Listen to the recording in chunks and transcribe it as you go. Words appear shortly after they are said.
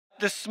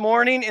This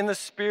morning, in the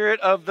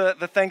spirit of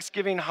the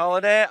Thanksgiving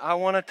holiday, I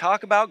want to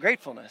talk about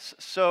gratefulness.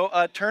 So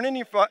turn in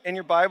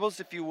your Bibles,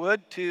 if you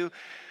would, to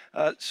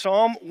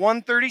Psalm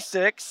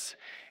 136.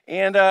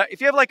 And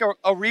if you have like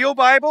a real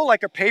Bible,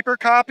 like a paper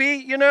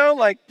copy,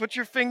 like put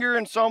your finger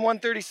in Psalm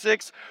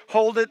 136,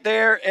 hold it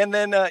there, and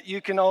then you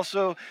can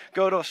also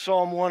go to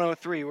Psalm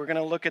 103. We're going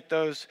to look at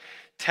those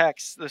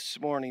texts this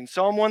morning.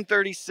 Psalm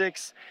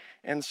 136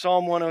 and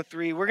Psalm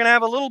 103. We're going to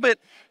have a little bit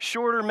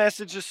shorter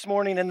message this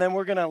morning, and then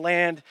we're going to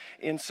land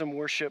in some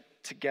worship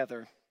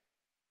together.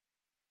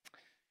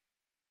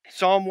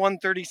 Psalm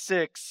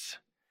 136.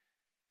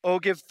 Oh,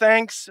 give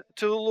thanks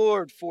to the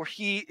Lord, for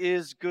he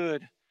is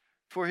good,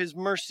 for his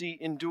mercy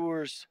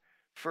endures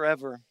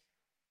forever.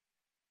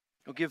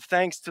 Oh, give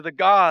thanks to the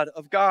God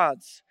of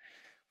gods,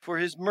 for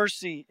his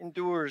mercy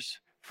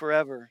endures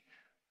forever.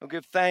 Oh,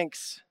 give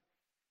thanks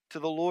to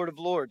the Lord of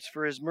lords,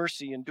 for his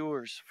mercy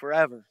endures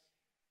forever.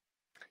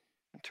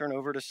 Turn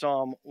over to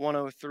Psalm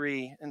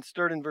 103 and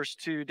start in verse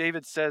 2.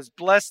 David says,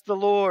 "Bless the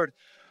Lord,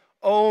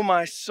 O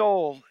my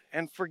soul,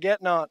 and forget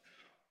not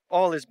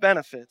all his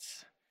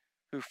benefits,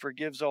 who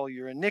forgives all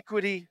your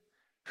iniquity,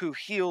 who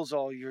heals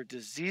all your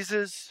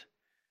diseases,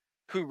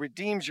 who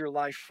redeems your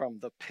life from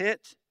the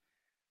pit,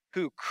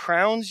 who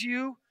crowns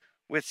you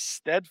with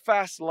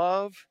steadfast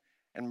love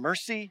and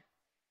mercy,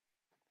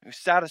 who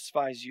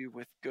satisfies you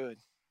with good."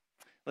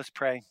 Let's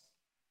pray.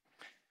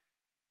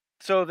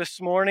 So this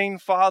morning,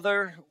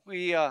 Father,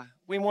 we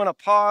want to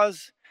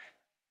pause.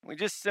 We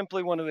just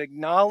simply want to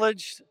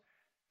acknowledge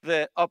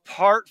that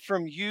apart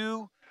from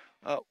you,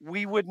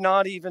 we would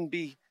not even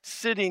be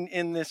sitting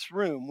in this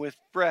room with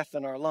breath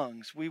in our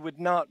lungs. We would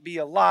not be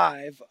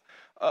alive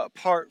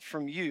apart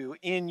from you.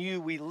 In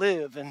you we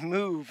live and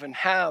move and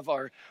have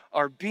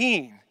our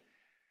being.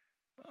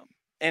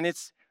 And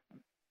it's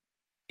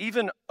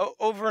even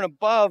over and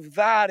above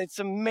that, it's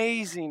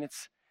amazing.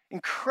 It's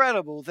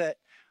incredible that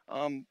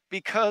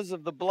because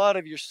of the blood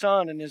of your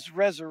Son and his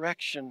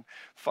resurrection,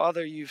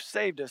 Father, you've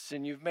saved us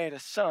and you've made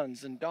us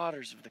sons and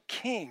daughters of the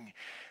King.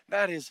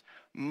 That is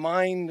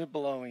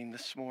mind-blowing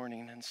this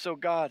morning. And so,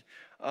 God,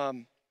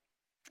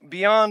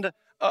 beyond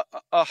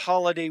a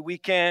holiday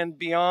weekend,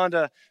 beyond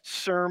a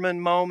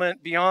sermon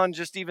moment, beyond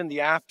just even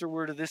the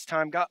afterword of this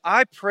time, God,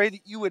 I pray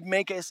that you would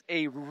make us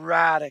a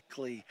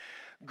radically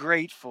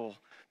grateful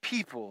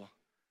people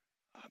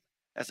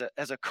as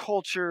a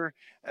culture,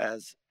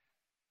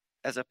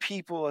 as a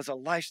people, as a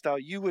lifestyle.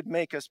 You would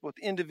make us both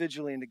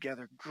individually and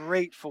together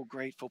grateful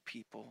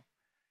people.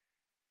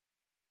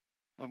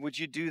 Lord, would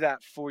you do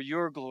that for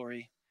your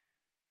glory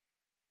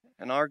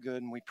and our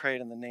good? And we pray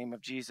it in the name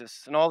of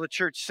Jesus. And all the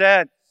church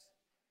said,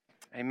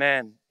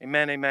 amen,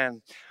 amen,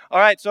 amen. All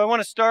right, so I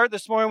want to start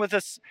this morning with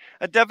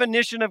a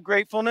definition of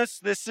gratefulness.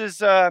 This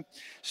is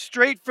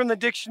straight from the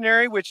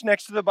dictionary, which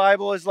next to the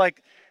Bible is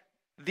like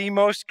the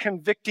most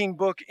convicting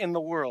book in the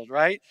world,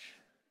 right?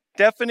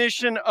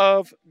 Definition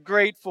of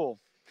grateful: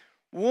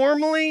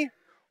 warmly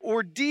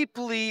or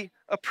deeply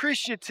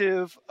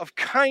appreciative of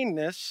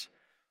kindness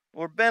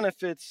or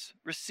benefits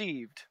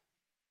received.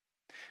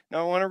 Now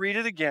I want to read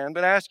it again,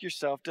 but ask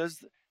yourself,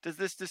 does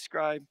this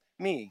describe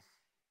me?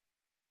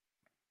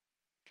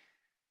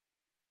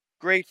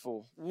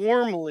 Grateful,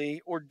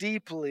 warmly or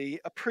deeply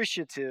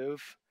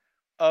appreciative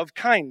of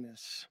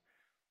kindness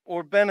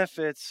or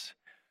benefits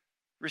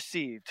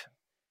received.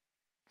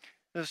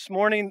 This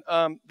morning,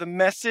 the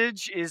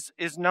message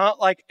is not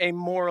like a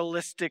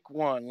moralistic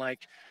one,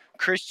 like,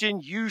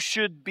 Christian, you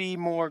should be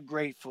more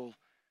grateful.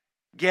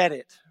 Get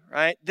it,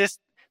 right? This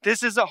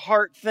is a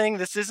heart thing.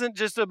 This isn't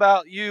just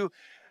about you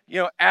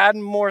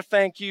adding more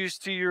thank yous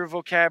to your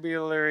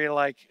vocabulary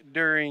like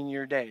during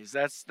your days.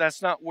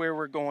 That's not where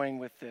we're going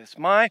with this.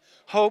 My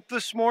hope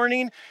this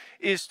morning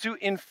is to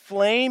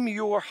inflame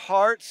your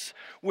hearts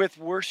with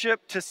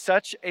worship to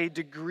such a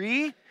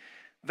degree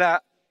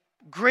that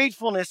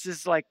gratefulness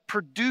is like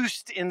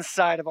produced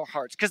inside of our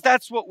hearts, because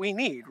that's what we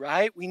need,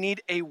 right? We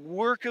need a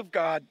work of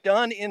God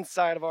done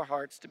inside of our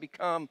hearts to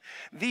become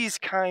these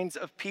kinds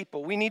of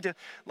people. We need to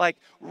like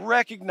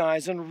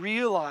recognize and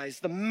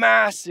realize the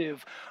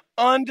massive,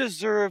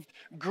 undeserved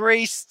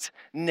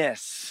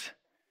gracedness,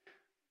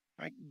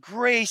 right?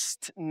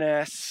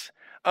 Gracedness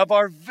of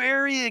our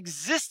very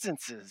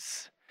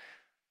existences,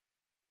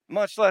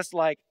 much less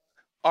like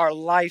our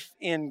life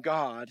in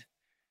God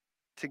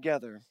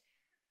together.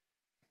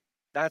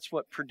 That's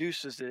what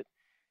produces it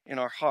in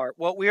our heart.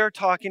 What we are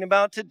talking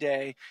about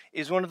today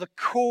is one of the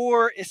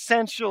core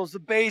essentials, the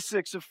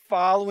basics of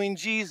following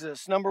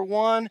Jesus. Number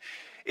one,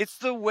 it's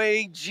the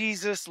way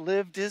Jesus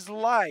lived his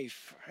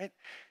life, right?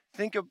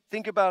 Think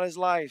about his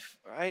life,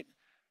 right?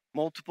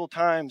 Multiple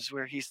times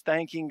where he's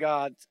thanking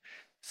God,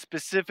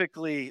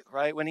 specifically,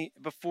 right,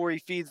 before he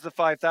feeds the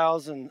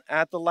 5,000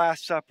 at the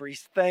Last Supper,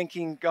 he's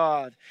thanking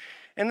God.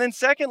 And then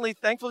secondly,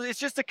 thankfully, it's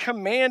just a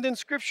command in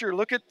Scripture.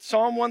 Look at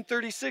Psalm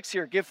 136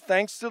 here. Give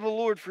thanks to the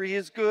Lord, for he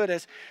is good.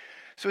 As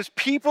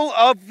people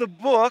of the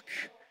book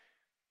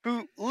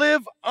who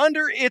live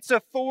under its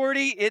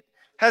authority, it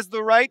has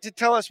the right to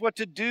tell us what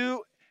to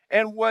do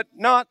and what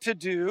not to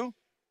do,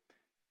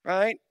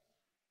 right?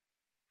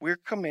 we're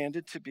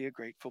commanded to be a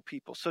grateful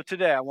people. So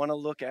today I want to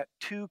look at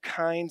two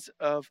kinds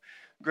of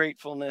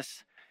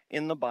gratefulness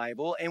in the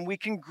Bible, and we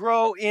can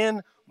grow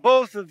in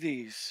both of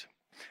these.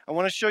 I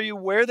want to show you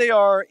where they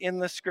are in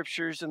the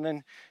scriptures and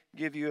then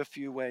give you a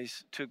few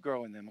ways to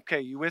grow in them.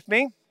 Okay, you with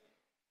me?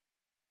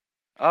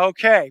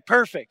 Okay,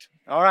 perfect.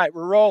 All right,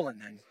 we're rolling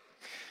then.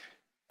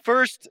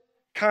 First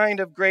kind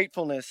of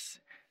gratefulness,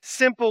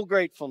 simple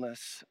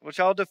gratefulness, which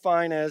I'll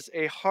define as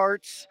a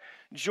heart's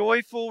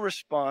joyful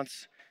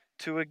response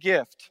to a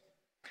gift.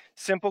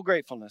 Simple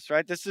gratefulness,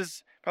 right? This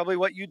is probably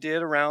what you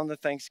did around the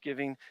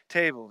Thanksgiving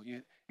table.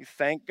 You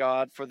thank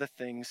God for the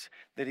things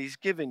that He's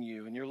given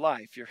you in your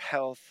life, your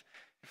health,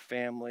 your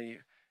family,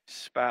 your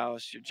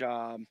spouse, your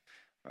job,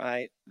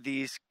 right?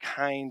 These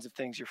kinds of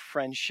things, your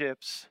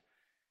friendships.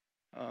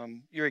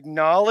 You're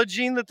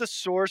acknowledging that the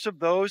source of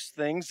those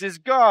things is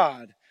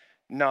God,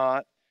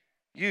 not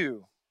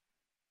you.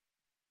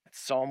 That's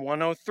Psalm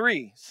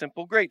 103,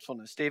 simple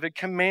gratefulness. David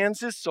commands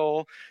his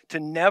soul to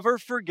never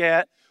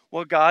forget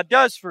what God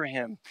does for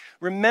him.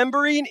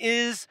 Remembering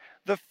is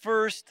the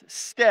first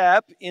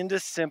step into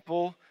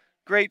simple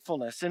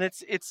gratefulness, and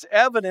it's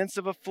evidence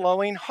of a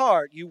flowing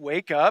heart. You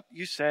wake up,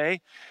 you say,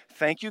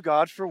 "Thank you,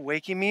 God, for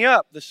waking me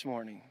up this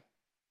morning."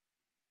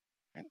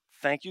 And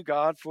thank you,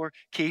 God, for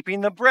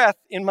keeping the breath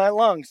in my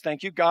lungs.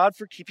 Thank you, God,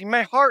 for keeping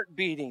my heart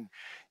beating.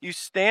 You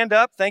stand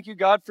up. Thank you,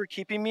 God, for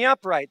keeping me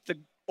upright.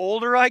 The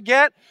older I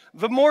get,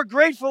 the more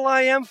grateful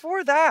I am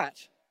for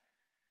that.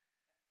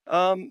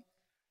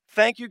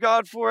 Thank you,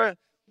 God, for a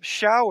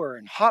shower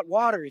and hot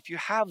water if you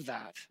have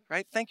that,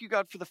 right? Thank you,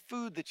 God, for the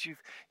food that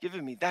you've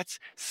given me. That's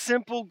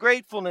simple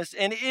gratefulness,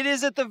 and it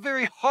is at the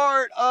very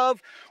heart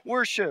of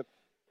worship.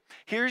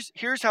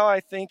 Here's how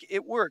I think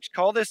it works.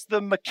 Call this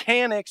the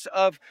mechanics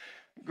of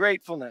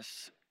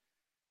gratefulness.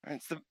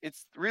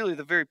 It's really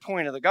the very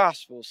point of the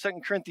gospel. 2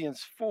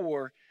 Corinthians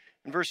 4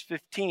 and verse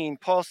 15,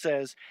 Paul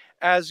says,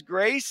 as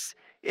grace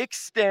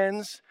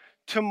extends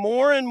to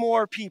more and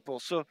more people.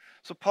 So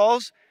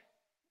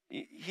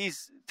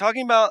he's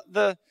talking about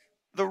the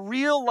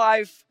real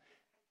life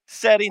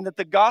setting that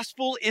the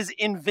gospel is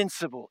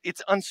invincible.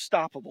 It's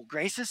unstoppable.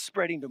 Grace is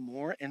spreading to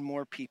more and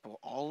more people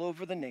all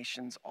over the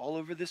nations, all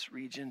over this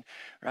region,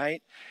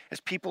 right?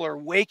 As people are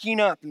waking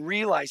up and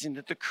realizing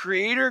that the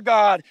Creator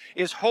God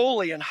is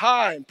holy and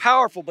high and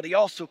powerful, but He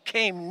also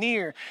came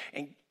near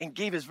and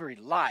gave His very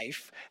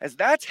life. As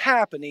that's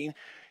happening,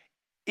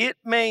 it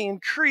may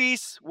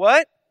increase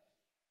what?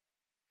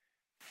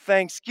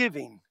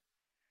 Thanksgiving.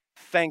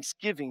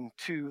 Thanksgiving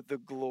to the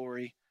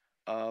glory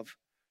of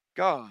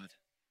God.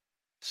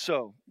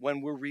 So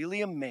when we're really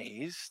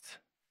amazed,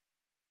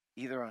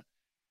 either on,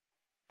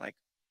 like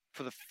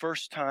for the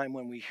first time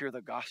when we hear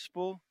the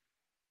gospel,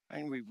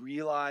 and we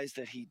realize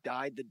that He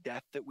died the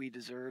death that we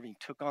deserve, He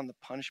took on the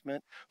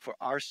punishment for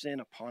our sin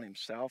upon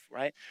Himself,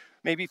 right?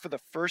 Maybe for the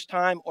first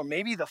time, or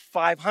maybe the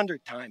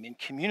 500th time in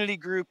community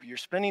group, you're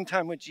spending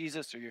time with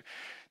Jesus, or you're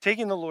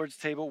taking the Lord's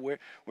table,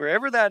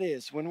 wherever that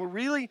is, when we're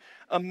really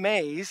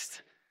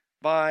amazed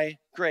by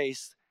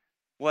grace,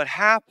 what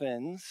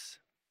happens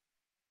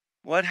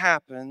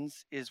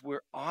is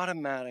we're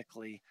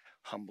automatically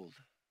humbled.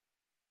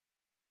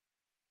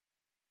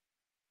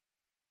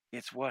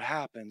 It's what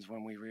happens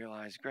when we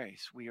realize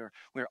grace. We're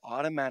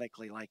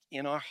automatically, like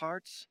in our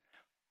hearts,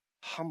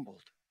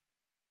 humbled.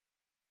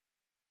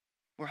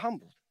 We're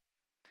humbled.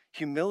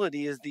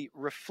 Humility is the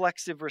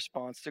reflexive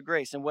response to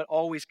grace. And what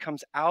always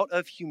comes out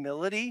of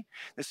humility,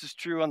 this is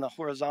true on the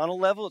horizontal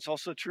level, it's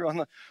also true on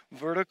the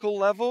vertical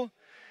level.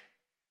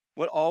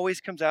 What always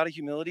comes out of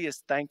humility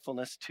is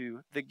thankfulness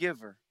to the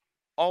giver.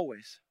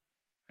 Always.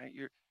 Right?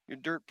 You're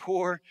dirt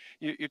poor.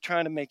 You're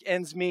trying to make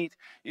ends meet.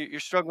 You're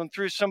struggling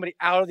through. Somebody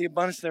out of the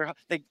abundance of their heart,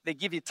 they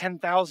give you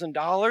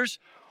 $10,000.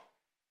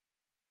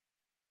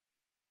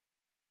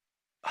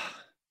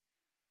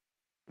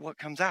 What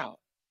comes out?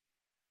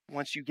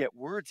 Once you get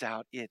words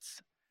out,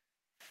 it's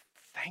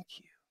thank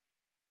you.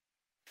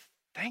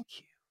 Thank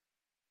you.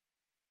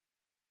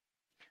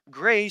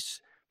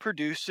 Grace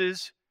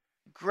produces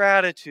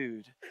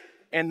gratitude.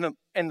 And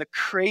the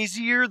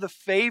crazier the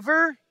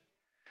favor,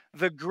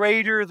 the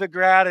greater the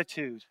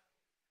gratitude.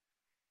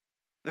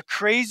 The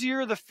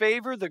crazier the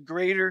favor, the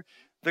greater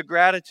the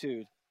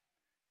gratitude.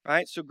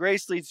 Right? So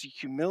grace leads to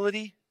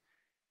humility,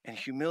 and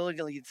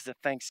humility leads to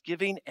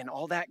thanksgiving, and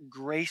all that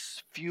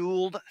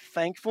grace-fueled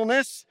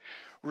thankfulness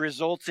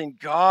results in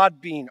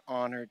God being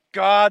honored,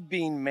 God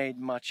being made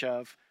much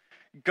of,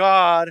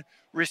 God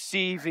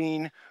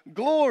receiving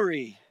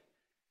glory.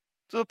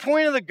 So the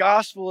point of the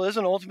gospel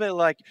isn't ultimately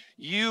like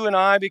you and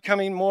I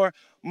becoming more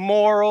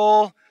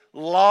moral,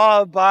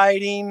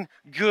 law-abiding,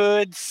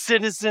 good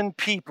citizen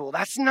people.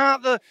 That's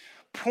not the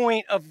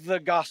point of the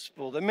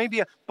gospel. There may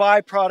be a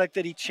byproduct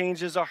that He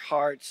changes our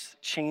hearts,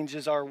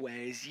 changes our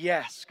ways.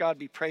 Yes, God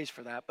be praised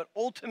for that. But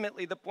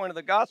ultimately the point of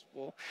the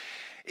gospel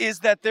is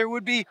that there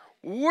would be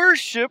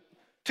worship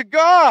to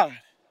God,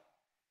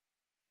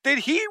 that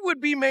He would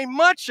be made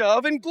much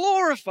of and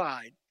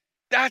glorified.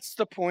 That's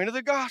the point of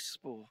the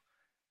gospel.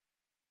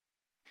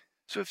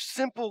 So if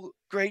simple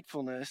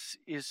gratefulness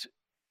is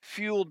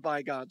fueled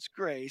by God's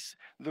grace,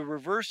 the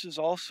reverse is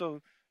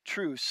also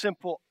true.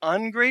 Simple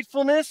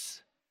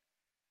ungratefulness,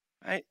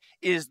 right,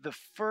 is the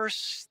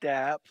first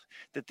step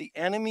that the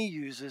enemy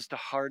uses to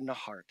harden a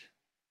heart.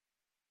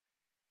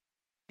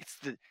 It's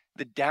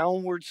the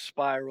downward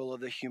spiral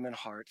of the human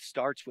heart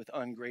starts with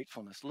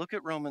ungratefulness. Look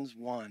at Romans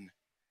 1.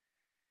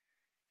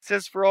 It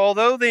says, "For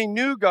although they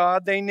knew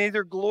God, they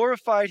neither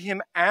glorified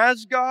him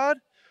as God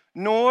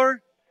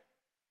nor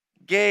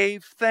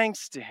gave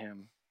thanks to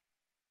him.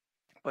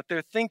 But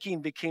their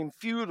thinking became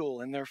futile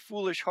and their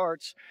foolish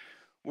hearts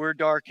were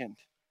darkened."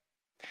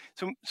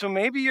 So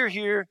maybe you're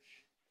here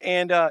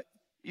and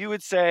you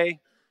would say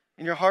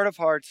in your heart of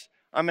hearts,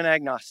 I'm an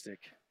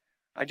agnostic.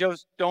 I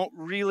just don't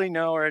really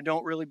know, or I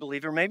don't really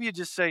believe. Or maybe you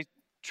just say,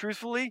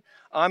 truthfully,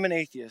 I'm an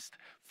atheist.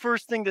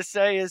 First thing to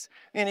say is,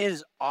 man, it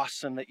is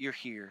awesome that you're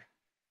here.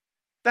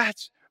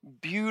 That's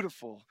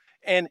beautiful.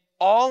 And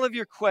all of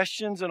your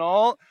questions and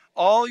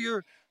all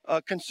your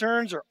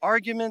concerns or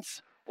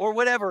arguments or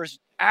whatever is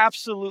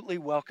absolutely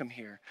welcome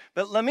here.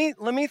 But let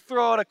me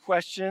throw out a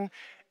question,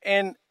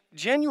 and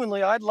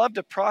genuinely, I'd love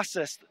to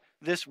process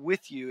this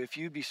with you if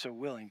you'd be so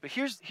willing. But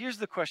here's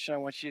the question I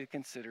want you to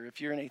consider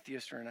if you're an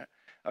atheist or an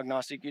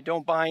agnostic, you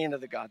don't buy into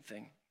the God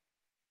thing.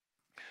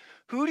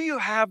 Who do you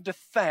have to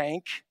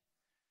thank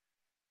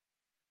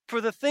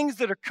for the things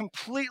that are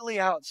completely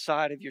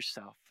outside of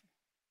yourself?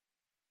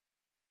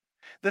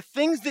 The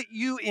things that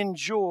you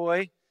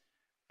enjoy,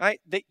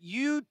 right, that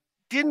you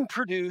didn't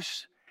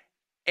produce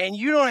and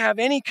you don't have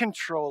any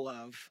control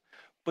of,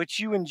 but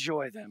you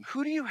enjoy them.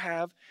 Who do you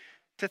have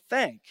to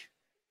thank?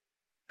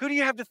 Who do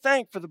you have to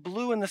thank for the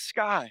blue in the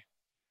sky,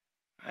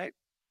 right?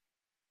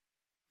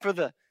 For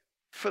the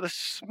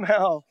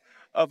smell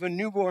of a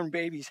newborn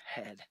baby's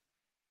head,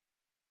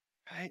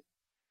 right?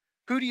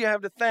 Who do you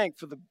have to thank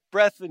for the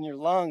breath in your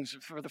lungs,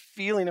 for the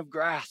feeling of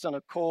grass on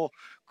a cool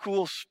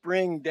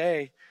spring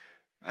day,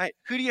 right?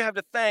 Who do you have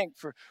to thank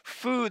for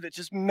food that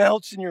just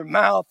melts in your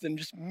mouth and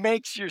just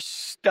makes your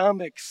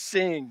stomach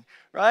sing,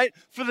 right?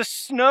 For the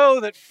snow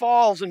that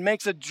falls and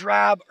makes a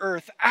drab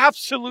earth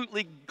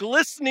absolutely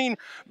glistening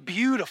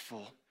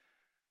beautiful,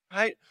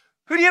 right?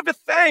 Who do you have to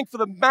thank for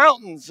the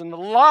mountains and the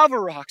lava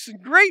rocks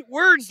and great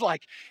words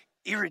like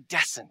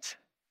iridescent?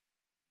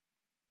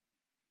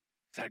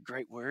 Is that a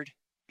great word?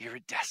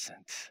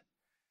 Iridescent.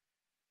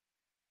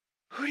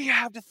 Who do you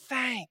have to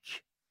thank?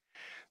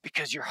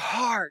 Because your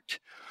heart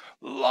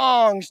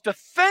longs to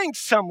thank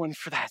someone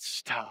for that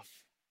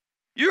stuff.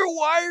 You're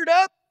wired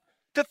up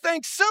to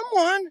thank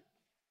someone.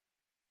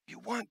 You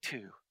want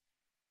to.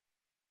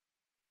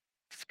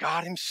 It's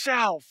God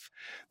himself,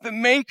 the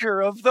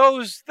maker of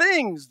those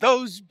things,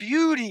 those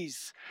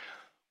beauties.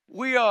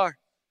 We are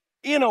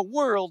in a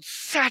world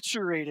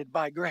saturated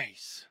by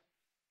grace,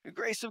 the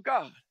grace of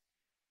God.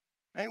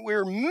 And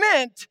we're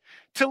meant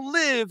to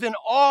live in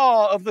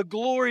awe of the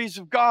glories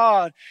of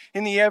God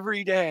in the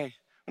everyday.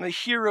 One of the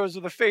heroes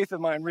of the faith of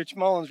mine, Rich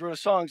Mullins, wrote a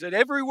song that said,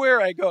 "Everywhere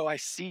I go, I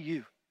see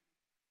you."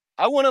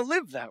 I want to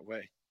live that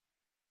way.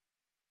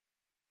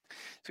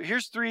 So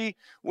here's 3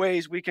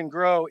 ways we can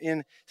grow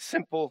in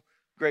simple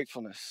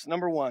gratefulness.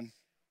 Number 1,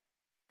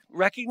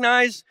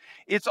 recognize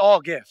it's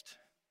all gift.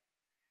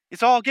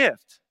 It's all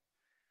gift.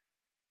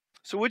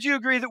 So would you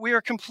agree that we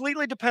are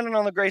completely dependent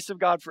on the grace of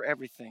God for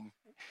everything?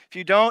 If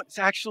you don't, it's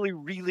actually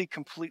really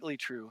completely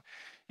true.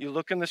 You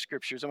look in the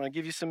scriptures. I'm going to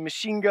give you some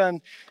machine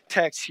gun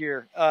text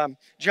here.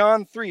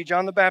 John 3,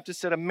 John the Baptist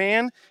said, "A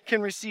man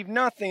can receive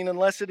nothing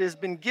unless it has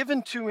been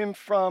given to him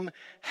from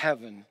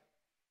heaven."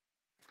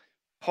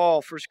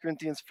 Paul, 1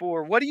 Corinthians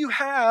 4, "What do you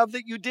have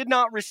that you did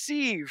not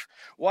receive?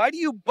 Why do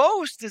you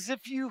boast as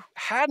if you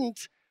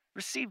hadn't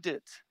received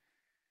it?"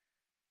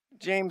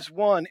 James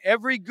 1,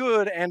 "Every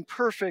good and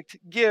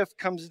perfect gift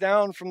comes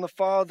down from the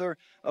Father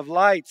of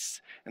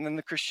lights." And then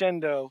the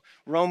crescendo,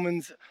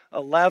 Romans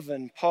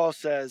 11, Paul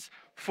says,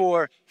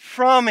 "For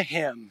from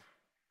him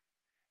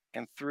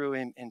and through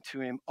him and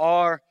to him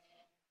are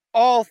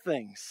all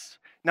things."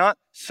 Not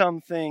some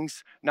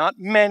things, not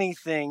many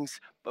things,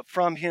 but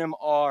from him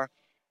are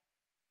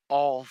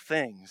all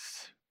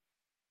things.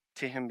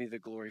 To him be the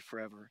glory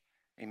forever.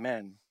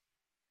 Amen.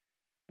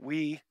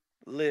 We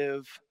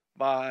live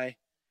by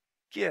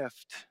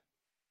gift.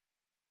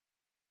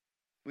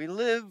 We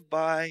live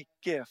by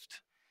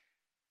gift.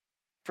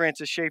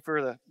 Francis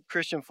Schaeffer, the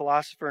Christian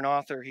philosopher and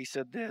author, he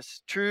said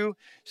this: "True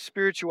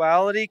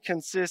spirituality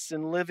consists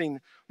in living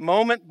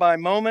moment by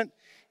moment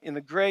in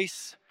the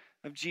grace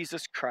of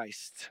Jesus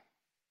Christ."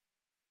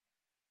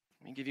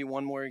 Let me give you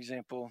one more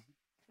example.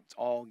 It's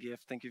all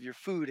gift. Think of your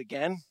food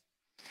again.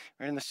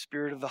 We're in the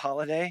spirit of the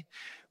holiday.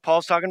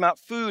 Paul's talking about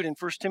food in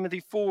 1 Timothy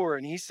 4,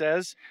 and he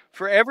says,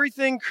 "For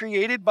everything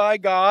created by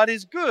God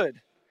is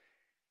good,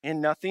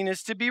 and nothing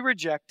is to be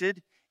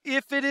rejected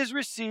if it is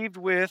received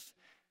with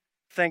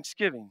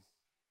thanksgiving.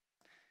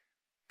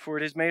 For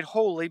it is made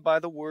holy by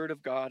the word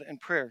of God and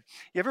prayer."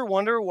 You ever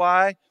wonder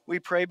why we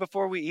pray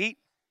before we eat?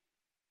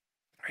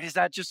 Right? Is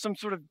that just some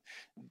sort of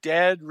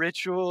dead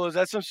ritual? Is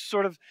that some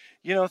sort of,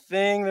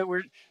 thing that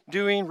we're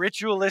doing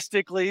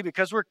ritualistically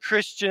because we're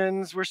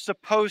Christians, we're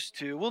supposed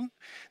to? Well,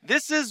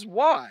 this is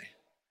why.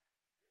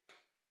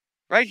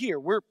 Right here,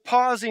 we're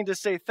pausing to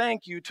say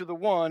thank you to the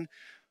one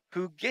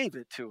who gave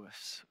it to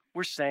us.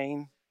 We're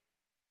saying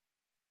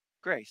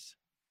grace.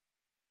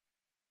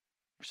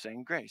 We're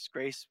saying grace.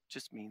 Grace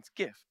just means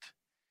gift.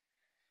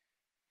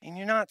 And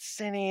you're not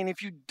sinning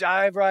if you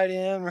dive right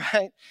in,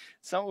 right?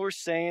 It's not what we're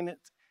saying.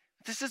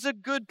 This is a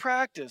good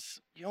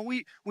practice.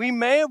 We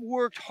may have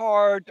worked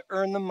hard to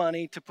earn the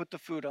money to put the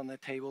food on the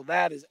table.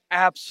 That is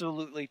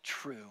absolutely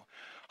true.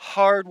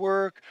 Hard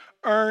work,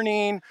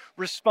 earning,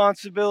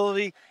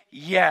 responsibility,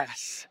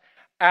 yes,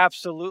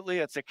 absolutely.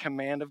 It's a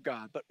command of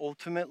God. But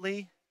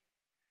ultimately,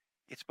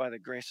 it's by the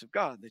grace of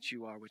God that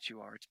you are what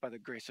you are. It's by the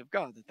grace of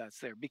God that that's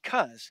there.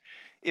 Because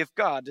if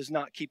God does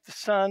not keep the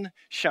sun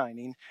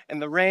shining and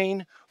the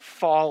rain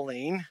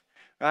falling,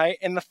 right,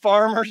 and the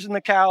farmers and the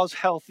cows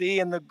healthy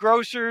and the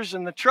grocers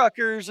and the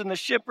truckers and the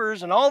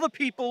shippers and all the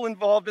people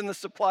involved in the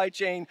supply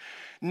chain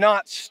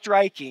not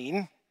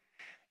striking,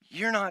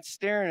 you're not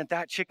staring at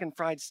that chicken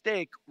fried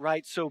steak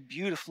right so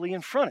beautifully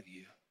in front of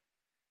you.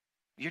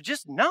 You're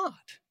just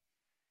not.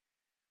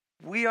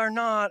 We are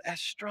not as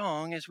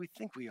strong as we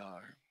think we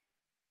are.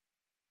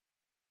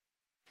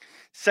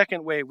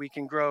 Second way we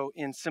can grow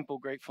in simple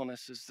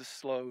gratefulness is to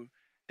slow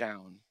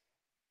down.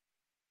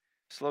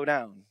 Slow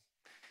down.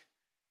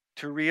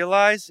 To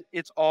realize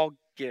it's all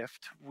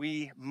gift,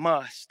 we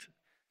must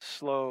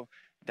slow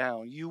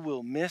down. You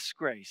will miss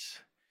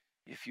grace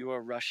if you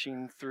are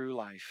rushing through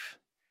life.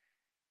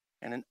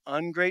 And an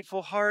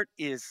ungrateful heart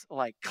is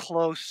like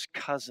close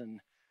cousin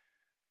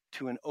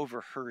to an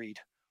overhurried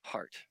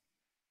heart.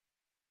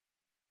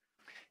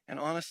 And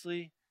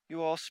honestly,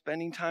 you all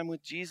spending time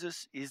with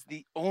Jesus is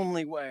the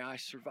only way I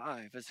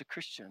survive as a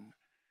Christian.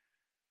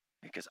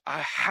 Because I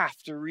have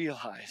to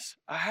realize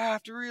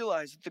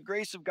that the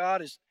grace of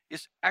God is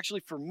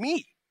actually for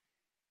me.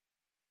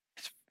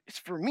 It's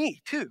for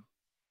me too.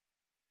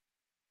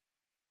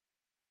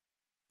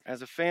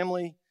 As a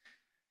family,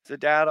 as a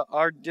dad,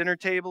 our dinner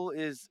table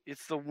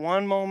it's the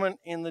one moment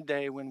in the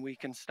day when we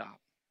can stop,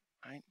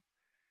 right?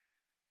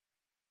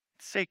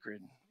 It's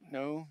sacred.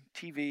 No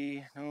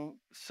TV, no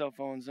cell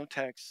phones, no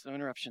texts, no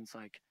interruptions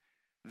like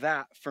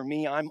that. For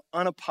me, I'm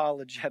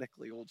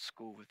unapologetically old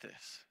school with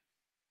this.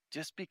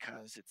 Just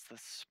because it's the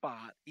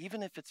spot,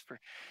 even if it's for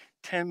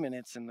 10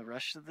 minutes in the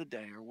rush of the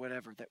day or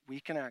whatever, that we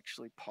can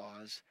actually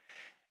pause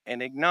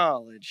and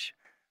acknowledge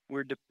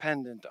we're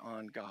dependent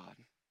on God.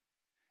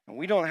 And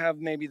we don't have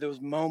maybe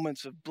those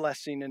moments of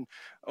blessing and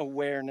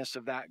awareness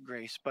of that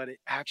grace, but it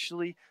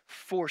actually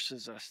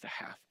forces us to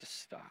have to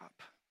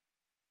stop.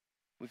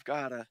 We've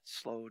got to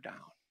slow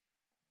down.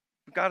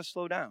 We've got to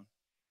slow down.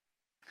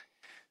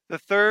 The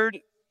third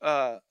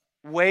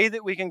way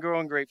that we can grow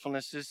in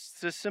gratefulness is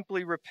to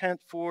simply repent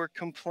for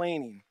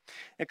complaining.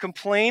 And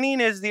complaining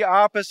is the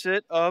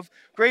opposite of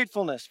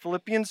gratefulness.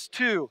 Philippians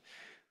 2,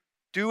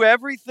 do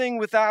everything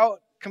without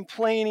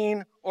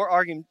complaining or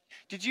arguing.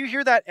 Did you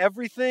hear that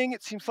everything?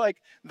 It seems like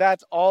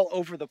that's all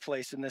over the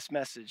place in this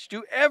message.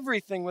 Do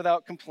everything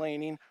without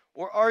complaining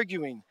or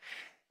arguing.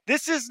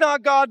 This is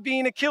not God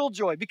being a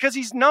killjoy, because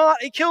he's not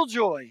a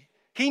killjoy.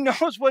 He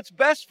knows what's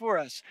best for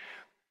us.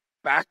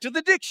 Back to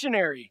the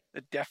dictionary,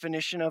 the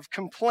definition of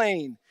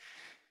complain: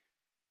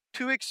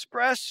 to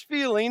express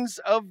feelings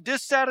of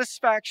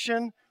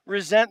dissatisfaction,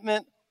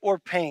 resentment, or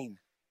pain.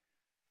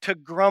 To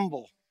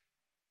grumble.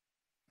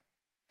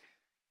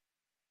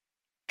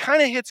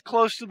 Kind of hits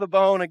close to the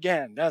bone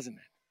again, doesn't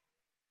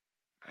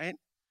it? Right?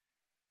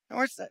 And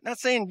we're not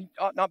saying you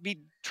ought not be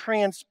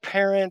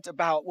transparent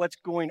about what's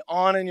going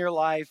on in your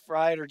life,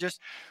 right? Or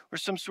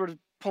some sort of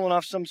pulling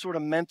off some sort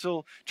of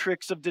mental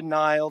tricks of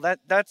denial.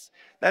 That's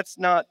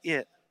not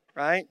it,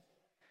 right?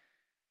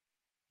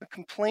 But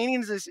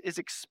complaining is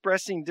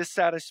expressing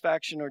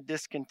dissatisfaction or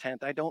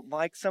discontent. I don't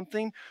like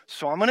something,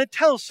 so I'm going to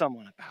tell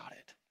someone about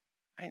it.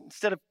 Right?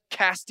 Instead of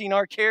casting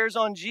our cares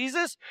on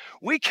Jesus,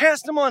 we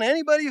cast them on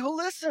anybody who'll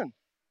listen.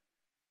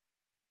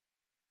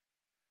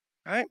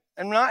 Right?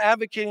 I'm not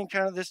advocating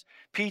kind of this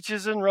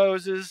peaches and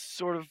roses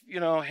sort of,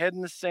 head in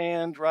the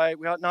sand, right?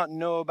 We ought not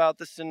know about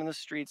the sin in the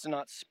streets and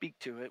not speak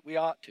to it. We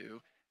ought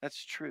to.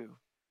 That's true.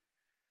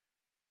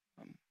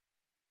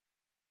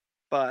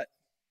 But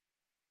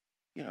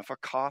if our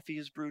coffee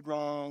is brewed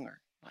wrong, or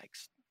like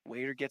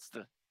waiter gets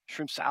the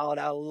shrimp salad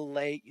out a little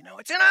late,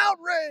 it's an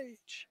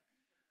outrage.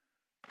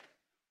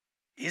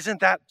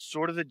 Isn't that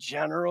sort of the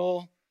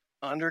general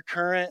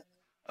undercurrent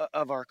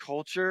of our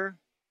culture?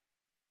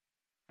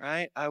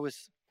 Right? I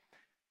was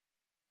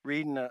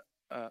reading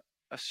a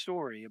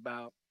story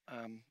about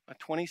a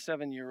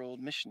 27-year-old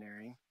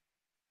missionary.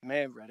 You may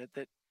have read it,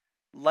 that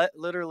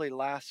literally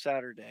last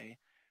Saturday,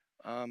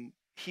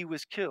 he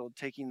was killed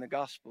taking the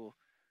gospel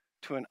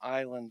to an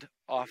island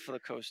off the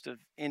coast of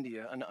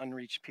India, an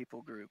unreached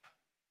people group.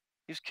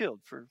 He was killed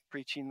for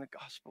preaching the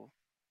gospel.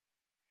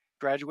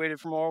 Graduated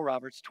from Oral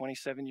Roberts,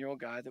 27-year-old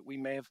guy that we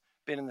may have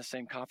been in the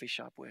same coffee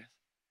shop with.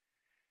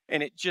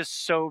 And it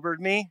just sobered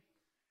me.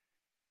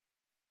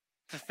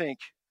 to think,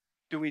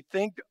 do we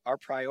think our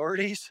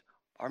priorities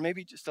are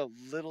maybe just a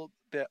little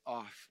bit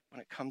off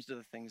when it comes to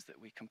the things that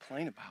we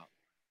complain about?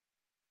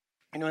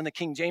 In the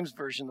King James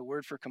Version, the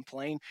word for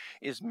complain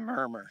is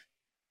murmur,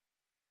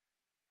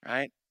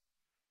 right?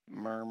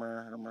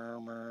 Murmur,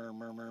 murmur,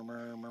 murmur,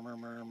 murmur,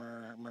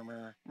 murmur, murmur,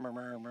 murmur,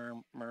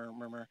 murmur, murmur,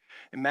 murmur.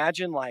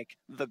 Imagine like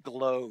the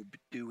globe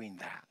doing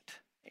that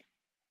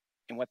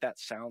and what that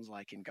sounds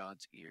like in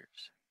God's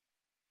ears.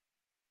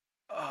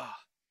 Oh,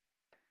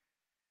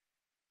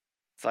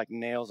 it's like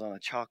nails on a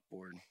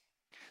chalkboard.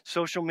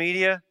 Social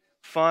media,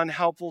 fun,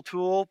 helpful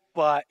tool,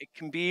 but it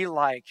can be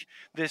like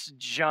this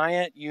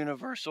giant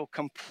universal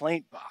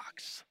complaint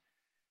box,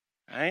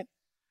 right?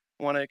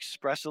 Want to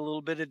express a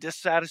little bit of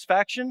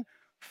dissatisfaction?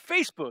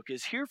 Facebook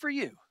is here for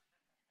you,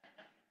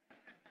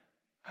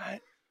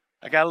 right?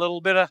 I got a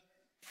little bit of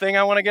thing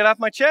I want to get off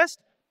my chest?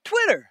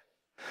 Twitter.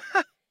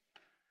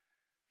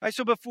 Right,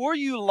 so before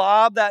you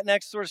lob that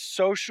next sort of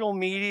social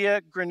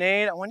media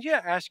grenade, I want you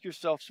to ask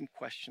yourself some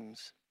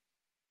questions.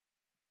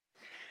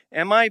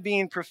 Am I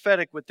being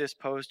prophetic with this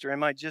post, or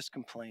am I just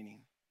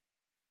complaining?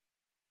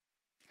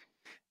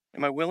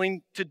 Am I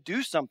willing to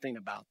do something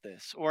about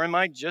this, or am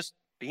I just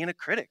being a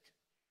critic?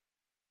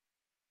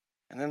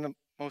 And then the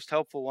most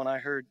helpful one I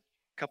heard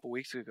a couple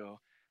weeks ago,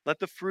 let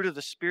the fruit of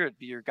the Spirit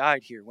be your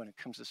guide here when it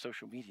comes to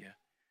social media.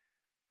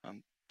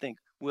 Think,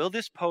 will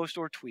this post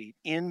or tweet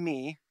in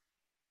me,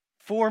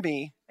 for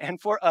me, and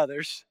for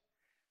others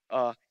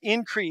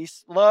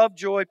increase love,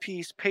 joy,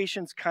 peace,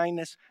 patience,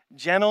 kindness,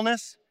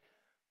 gentleness,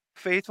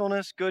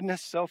 faithfulness,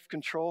 goodness,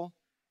 self-control?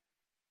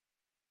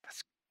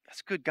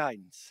 That's good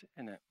guidance,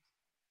 isn't it?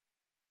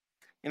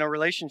 In our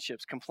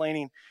relationships,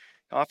 complaining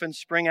often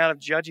spring out of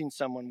judging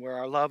someone where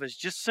our love has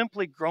just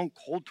simply grown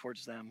cold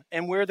towards them.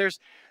 And where there's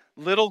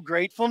little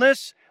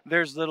gratefulness,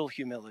 there's little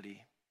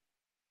humility.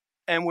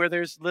 And where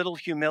there's little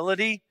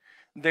humility,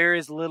 there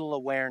is little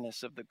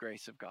awareness of the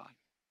grace of God.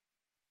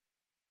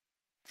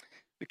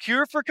 The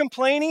cure for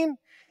complaining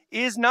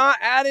is not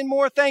adding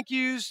more thank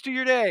yous to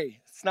your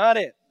day. It's not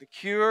it. The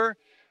cure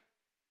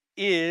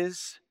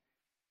is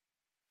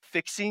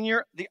fixing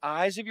the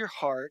eyes of your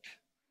heart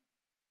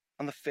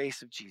on the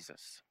face of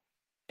Jesus.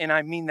 And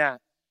I mean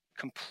that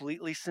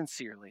completely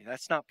sincerely.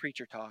 That's not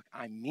preacher talk.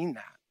 I mean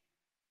that.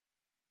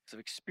 Because I've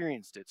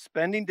experienced it.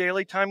 Spending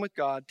daily time with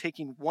God,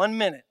 taking 1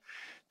 minute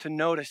to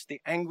notice the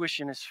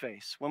anguish in his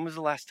face. When was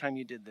the last time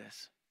you did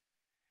this?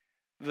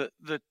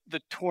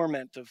 The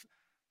torment of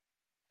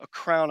a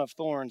crown of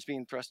thorns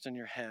being thrust in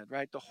your head,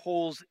 right? The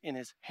holes in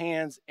his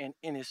hands and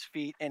in his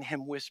feet, and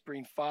him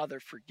whispering,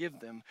 Father, forgive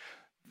them.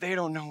 They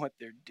don't know what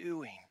they're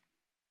doing.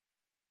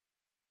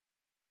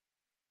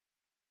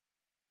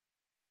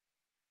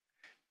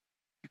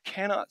 You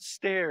cannot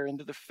stare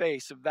into the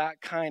face of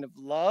that kind of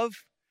love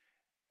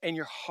and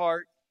your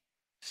heart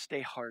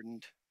stay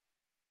hardened.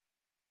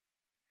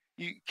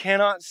 You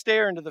cannot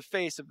stare into the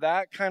face of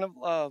that kind of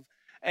love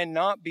and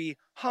not be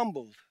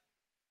humbled.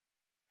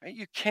 Right?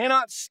 You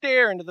cannot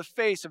stare into the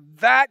face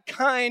of that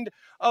kind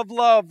of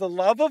love, the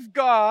love of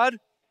God,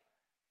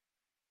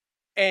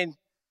 and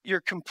your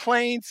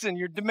complaints and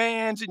your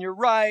demands and your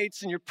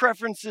rights and your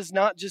preferences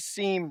not just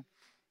seem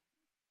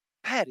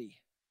petty.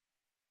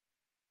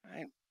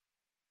 Right?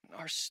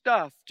 Our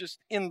stuff, just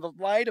in the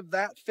light of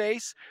that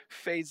face,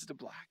 fades to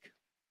black.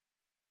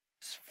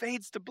 Just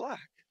fades to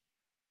black.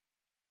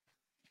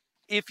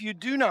 If you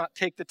do not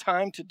take the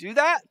time to do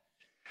that,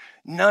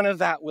 none of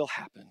that will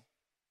happen.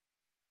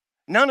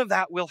 None of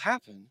that will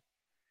happen.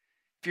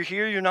 If you're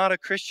here, you're not a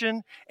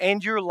Christian,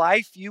 and your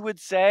life, you would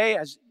say,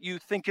 as you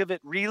think of it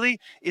really,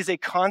 is a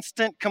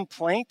constant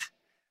complaint.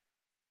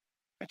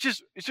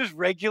 It's just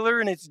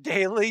regular and it's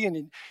daily,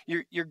 and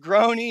you're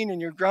groaning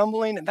and you're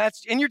grumbling,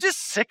 and you're just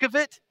sick of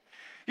it.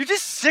 You're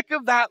just sick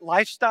of that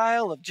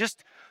lifestyle of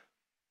just,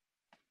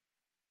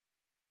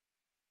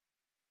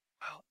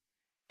 well,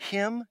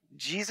 him,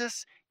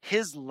 Jesus,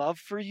 his love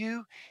for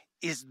you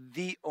is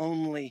the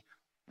only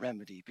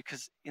remedy,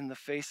 because in the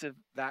face of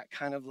that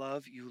kind of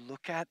love, you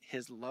look at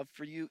his love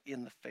for you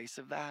in the face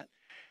of that.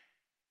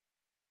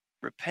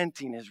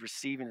 Repenting is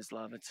receiving his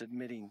love. It's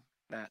admitting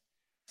that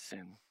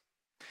sin.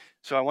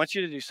 So I want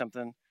you to do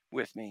something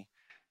with me.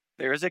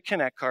 There is a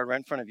Connect card right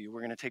in front of you. We're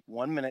going to take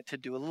 1 minute to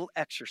do a little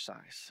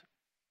exercise.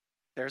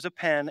 There's a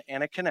pen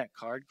and a Connect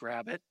card.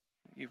 Grab it.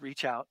 You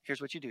reach out. Here's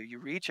what you do. You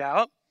reach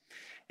out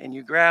and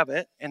you grab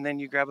it, and then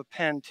you grab a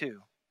pen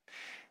too.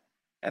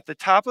 At the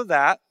top of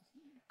that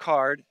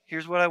card,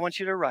 here's what I want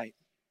you to write.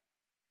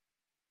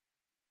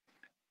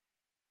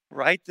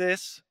 Write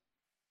this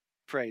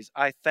phrase: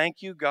 I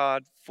thank you,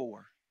 God,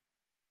 for.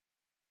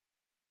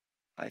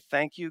 I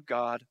thank you,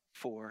 God,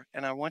 for.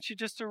 And I want you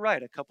just to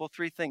write a couple,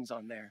 3 things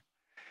on there.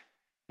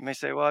 You may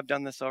say, well, I've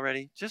done this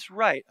already. Just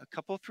write a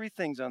couple, 3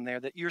 things on there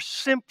that you're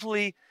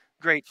simply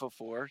grateful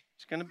for.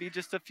 It's going to be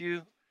just a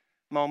few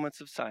moments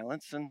of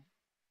silence, and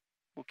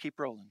we'll keep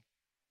rolling.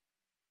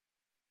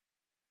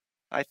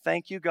 I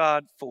thank you,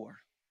 God, for.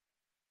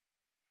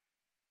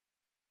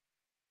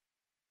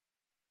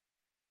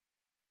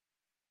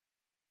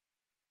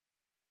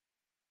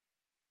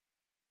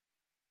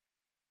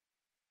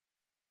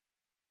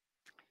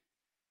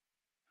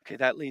 Okay,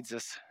 that leads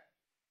us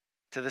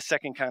to the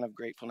second kind of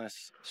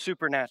gratefulness,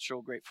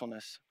 supernatural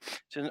gratefulness.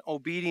 It's an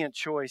obedient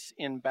choice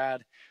in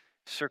bad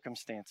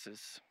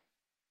circumstances.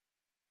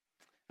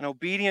 An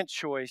obedient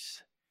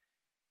choice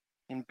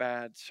in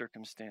bad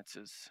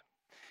circumstances.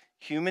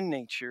 Human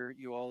nature,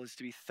 you all, is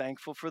to be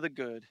thankful for the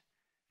good,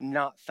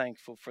 not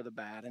thankful for the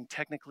bad. And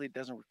technically, it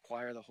doesn't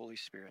require the Holy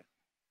Spirit.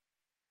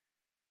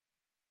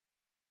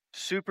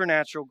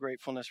 Supernatural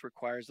gratefulness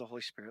requires the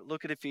Holy Spirit.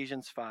 Look at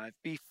Ephesians 5.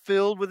 Be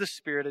filled with the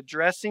Spirit,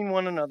 addressing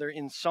one another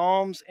in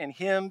psalms and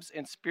hymns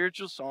and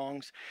spiritual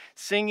songs,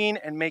 singing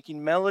and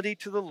making melody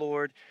to the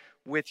Lord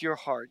with your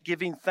heart,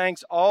 giving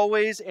thanks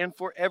always and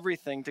for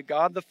everything to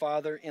God the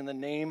Father in the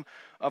name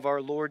of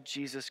our Lord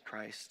Jesus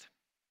Christ.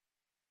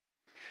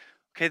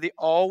 Okay, the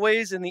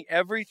always and the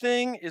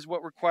everything is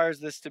what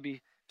requires this to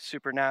be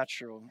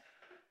supernatural.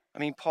 I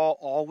mean, Paul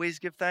always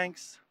give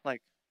thanks,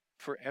 like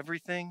for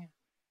everything.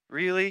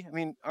 Really? I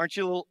mean, aren't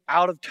you a little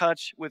out of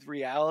touch with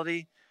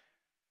reality?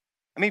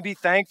 I mean, be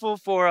thankful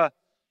for a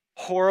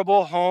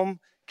horrible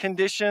home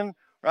condition,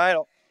 right?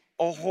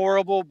 A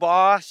horrible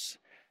boss.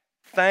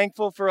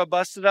 Thankful for a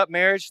busted up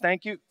marriage.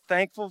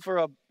 Thankful for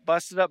a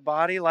busted up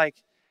body.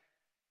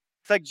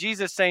 It's like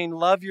Jesus saying,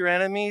 love your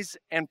enemies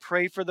and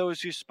pray for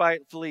those who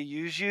spitefully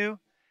use you.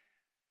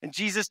 And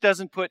Jesus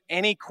doesn't put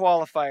any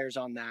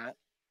qualifiers on that.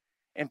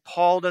 And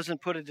Paul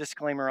doesn't put a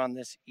disclaimer on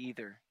this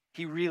either.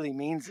 He really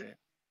means it.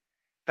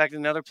 In fact, in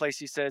another place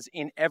he says,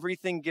 in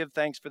everything give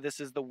thanks, for this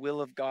is the will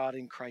of God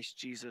in Christ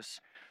Jesus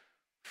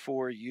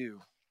for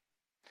you.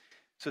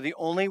 So the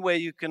only way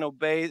you can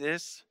obey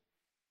this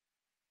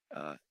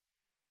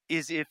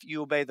is if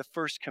you obey the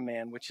first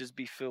command, which is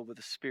be filled with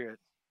the Spirit.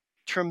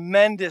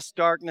 Tremendous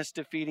darkness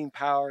defeating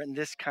power in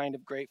this kind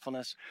of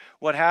gratefulness.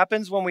 What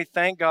happens when we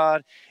thank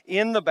God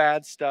in the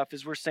bad stuff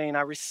is we're saying,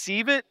 I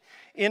receive it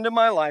into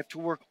my life to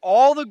work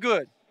all the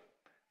good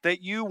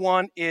that you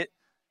want it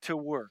to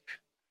work.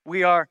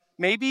 We are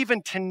maybe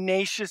even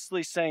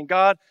tenaciously saying,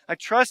 God, I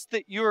trust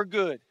that you're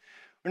good.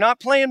 We're not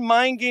playing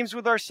mind games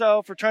with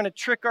ourselves. We're trying to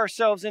trick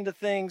ourselves into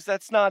things.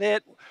 That's not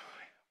it.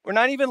 We're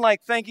not even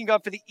like thanking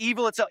God for the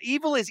evil itself.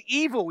 Evil is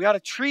evil. We ought to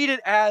treat it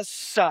as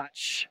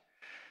such.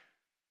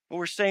 But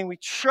we're saying we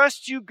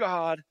trust you,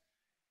 God,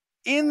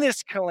 in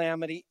this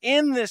calamity,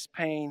 in this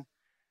pain,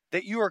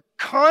 that you are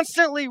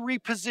constantly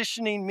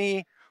repositioning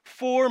me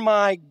for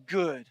my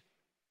good.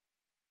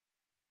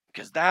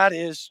 Because that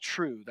is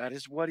true. That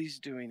is what he's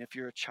doing if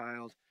you're a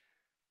child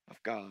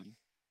of God.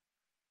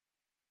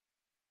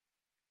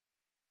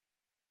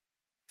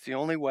 It's the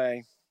only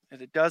way,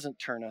 and it doesn't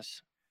turn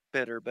us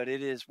bitter, but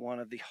it is one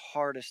of the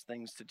hardest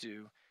things to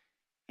do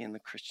in the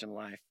Christian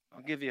life.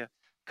 I'll give you a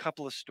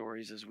couple of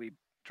stories as we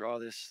draw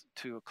this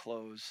to a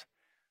close.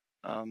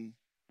 I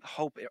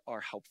hope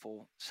are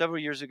helpful. Several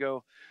years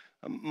ago,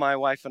 my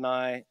wife and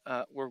I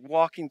were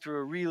walking through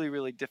a really,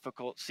 really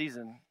difficult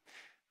season.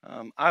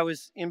 I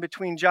was in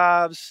between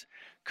jobs,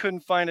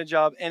 couldn't find a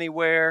job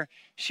anywhere.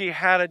 She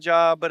had a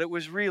job, but it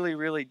was really,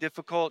 really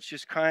difficult. She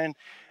was crying.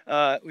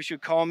 She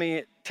would call me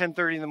at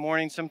 10:30 in the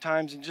morning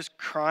sometimes and just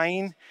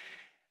crying,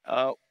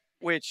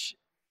 which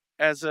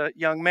as a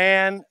young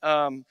man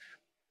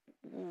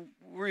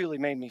really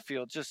made me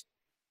feel just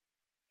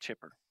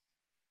chipper,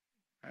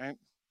 right?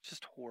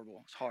 Just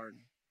horrible. It's hard.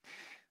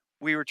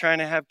 We were trying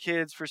to have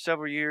kids for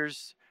several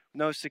years,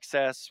 no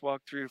success,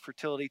 walked through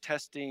fertility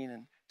testing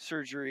and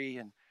surgery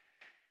and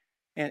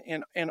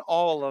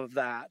all of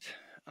that.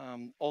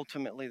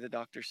 Ultimately, the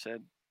doctor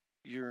said,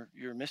 you're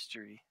a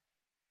mystery.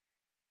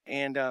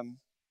 And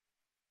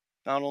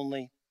not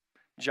only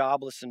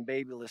jobless and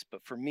babyless,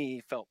 but for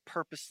me, felt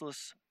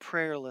purposeless,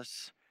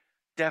 prayerless,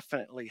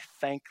 definitely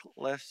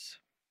thankless.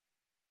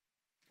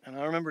 And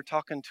I remember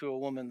talking to a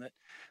woman that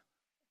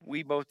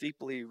we both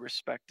deeply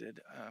respected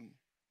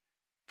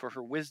for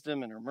her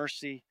wisdom and her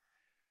mercy.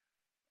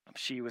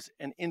 She was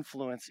an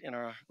influence in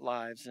our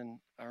lives. And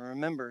I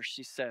remember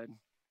she said,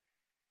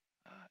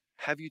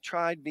 have you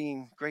tried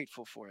being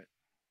grateful for it?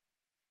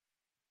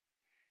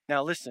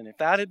 Now, listen, if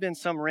that had been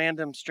some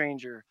random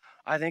stranger,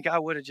 I think I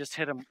would have just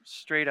hit him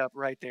straight up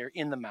right there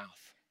in the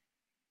mouth.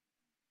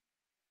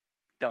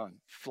 Done.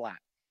 Flat.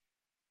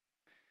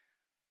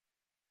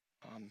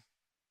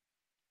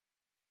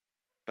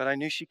 But I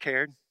knew she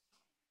cared.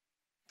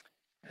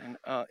 And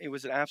it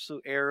was an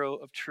absolute arrow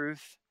of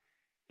truth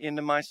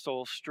into my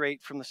soul,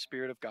 straight from the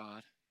Spirit of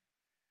God.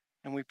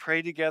 And we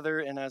prayed together,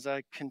 and as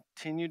I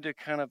continued to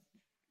kind of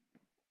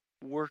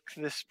work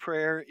this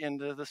prayer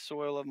into the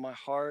soil of my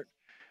heart,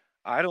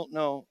 I don't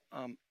know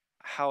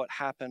how it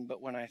happened,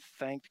 but when I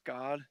thanked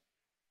God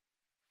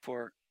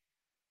for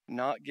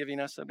not giving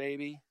us a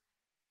baby,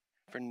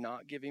 for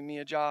not giving me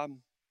a job,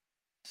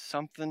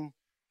 something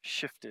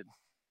shifted.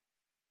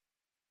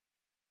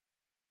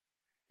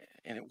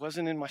 And it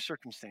wasn't in my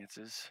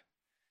circumstances.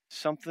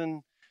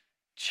 Something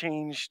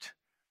changed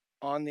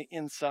on the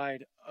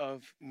inside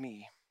of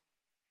me.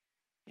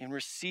 In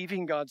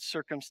receiving God's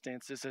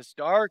circumstances, as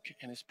dark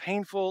and as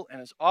painful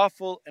and as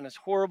awful and as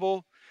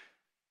horrible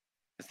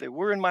as they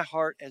were in my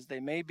heart, as they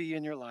may be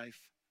in your life,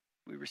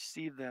 we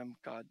receive them.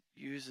 God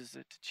uses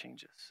it to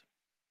change us.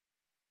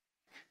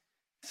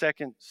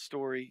 Second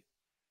story.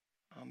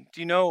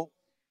 Do you know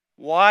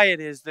why it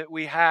is that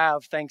we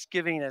have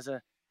Thanksgiving as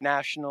a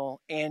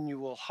national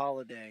annual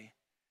holiday?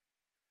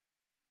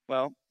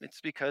 Well,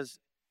 it's because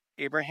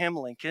Abraham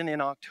Lincoln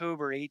in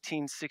October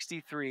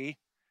 1863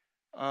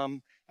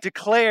 um,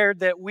 declared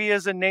that we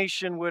as a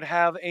nation would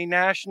have a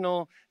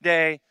national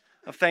day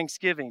of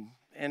Thanksgiving.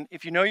 And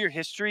if you know your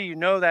history, you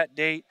know that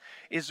date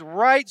is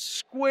right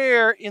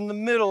square in the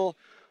middle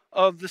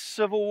of the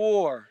Civil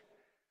War,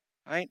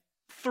 right?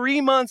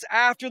 3 months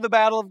after the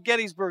Battle of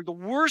Gettysburg, the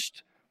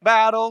worst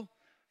battle,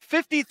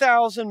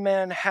 50,000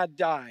 men had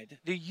died.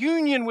 The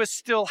Union was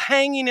still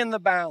hanging in the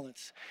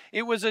balance.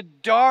 It was a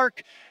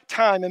dark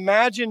time.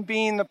 Imagine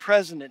being the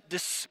president,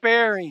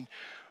 despairing,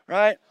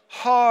 right?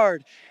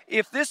 Hard.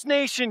 If this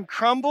nation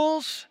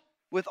crumbles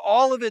with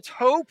all of its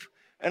hope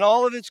and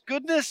all of its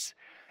goodness,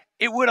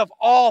 it would have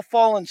all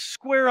fallen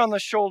square on the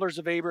shoulders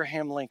of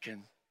Abraham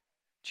Lincoln.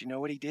 Do you know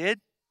what he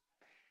did?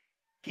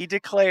 He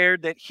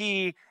declared that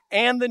he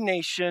and the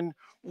nation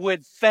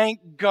would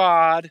thank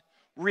God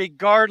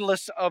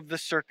regardless of the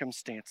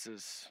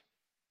circumstances.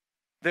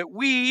 That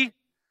we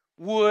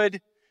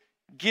would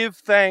give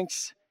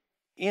thanks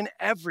in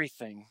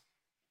everything.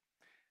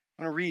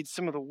 I'm going to read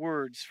some of the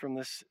words from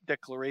this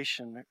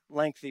declaration,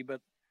 lengthy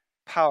but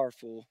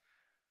powerful.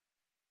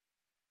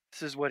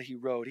 This is what he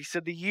wrote. He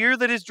said, "The year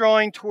that is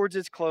drawing towards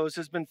its close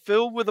has been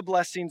filled with the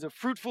blessings of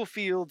fruitful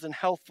fields and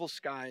healthful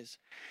skies.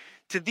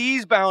 To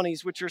these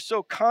bounties, which are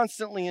so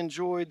constantly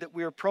enjoyed that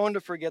we are prone to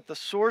forget the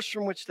source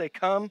from which they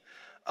come,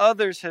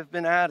 others have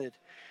been added.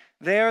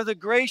 They are the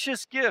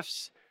gracious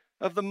gifts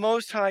of the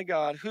Most High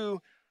God, who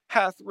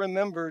hath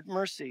remembered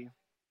mercy.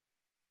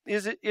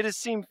 It has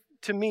seemed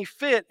to me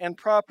fit and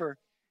proper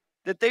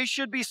that they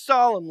should be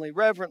solemnly,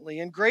 reverently,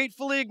 and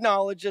gratefully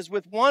acknowledged as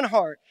with one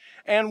heart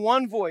and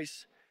one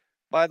voice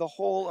by the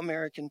whole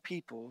American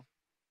people.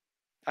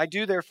 I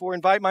do therefore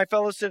invite my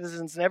fellow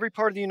citizens in every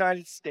part of the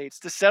United States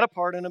to set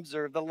apart and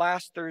observe the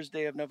last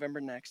Thursday of November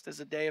next as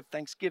a day of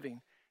thanksgiving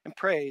and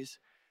praise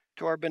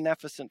to our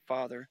beneficent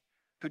Father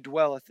who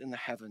dwelleth in the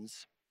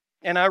heavens.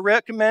 And I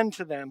recommend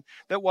to them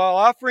that while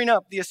offering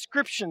up the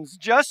ascriptions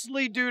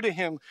justly due to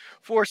him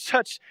for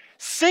such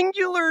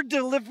singular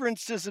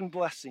deliverances and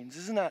blessings,"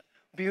 isn't that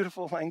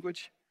beautiful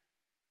language?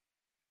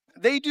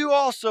 "They do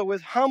also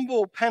with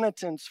humble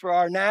penitence for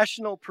our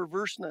national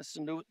perverseness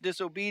and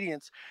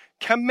disobedience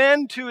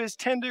commend to his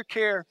tender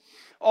care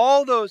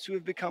all those who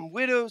have become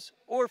widows,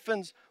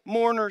 orphans,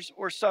 mourners,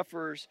 or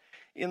sufferers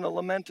in the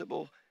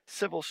lamentable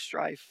civil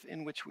strife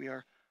in which we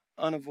are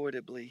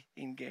unavoidably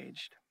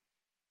engaged."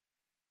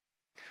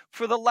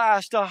 For the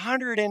last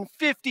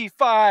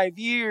 155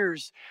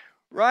 years,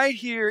 right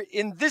here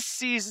in this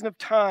season of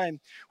time,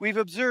 we've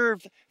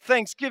observed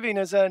Thanksgiving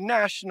as a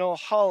national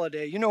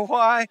holiday. You know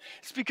why?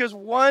 It's because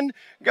one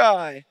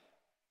guy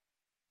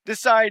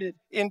decided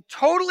in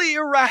totally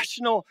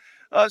irrational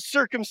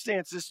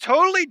circumstances,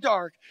 totally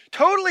dark,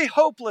 totally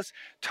hopeless,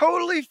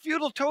 totally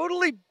futile,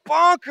 totally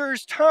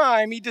bonkers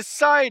time, he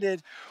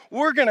decided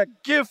we're going to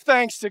give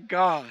thanks to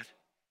God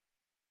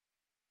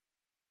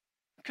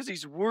because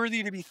he's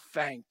worthy to be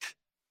thanked.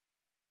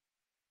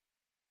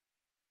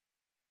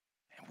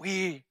 And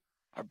we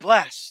are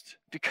blessed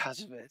because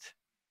of it.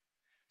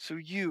 So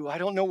I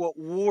don't know what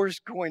war's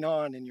going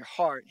on in your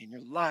heart, in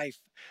your life.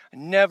 I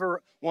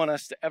never want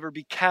us to ever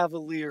be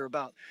cavalier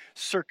about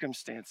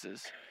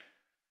circumstances.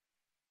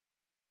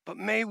 But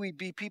may we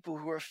be people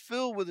who are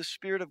filled with the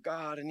Spirit of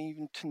God and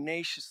even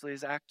tenaciously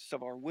as acts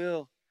of our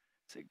will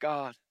say,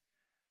 God,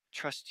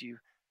 trust you,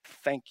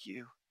 thank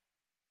you,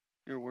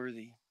 you're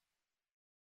worthy.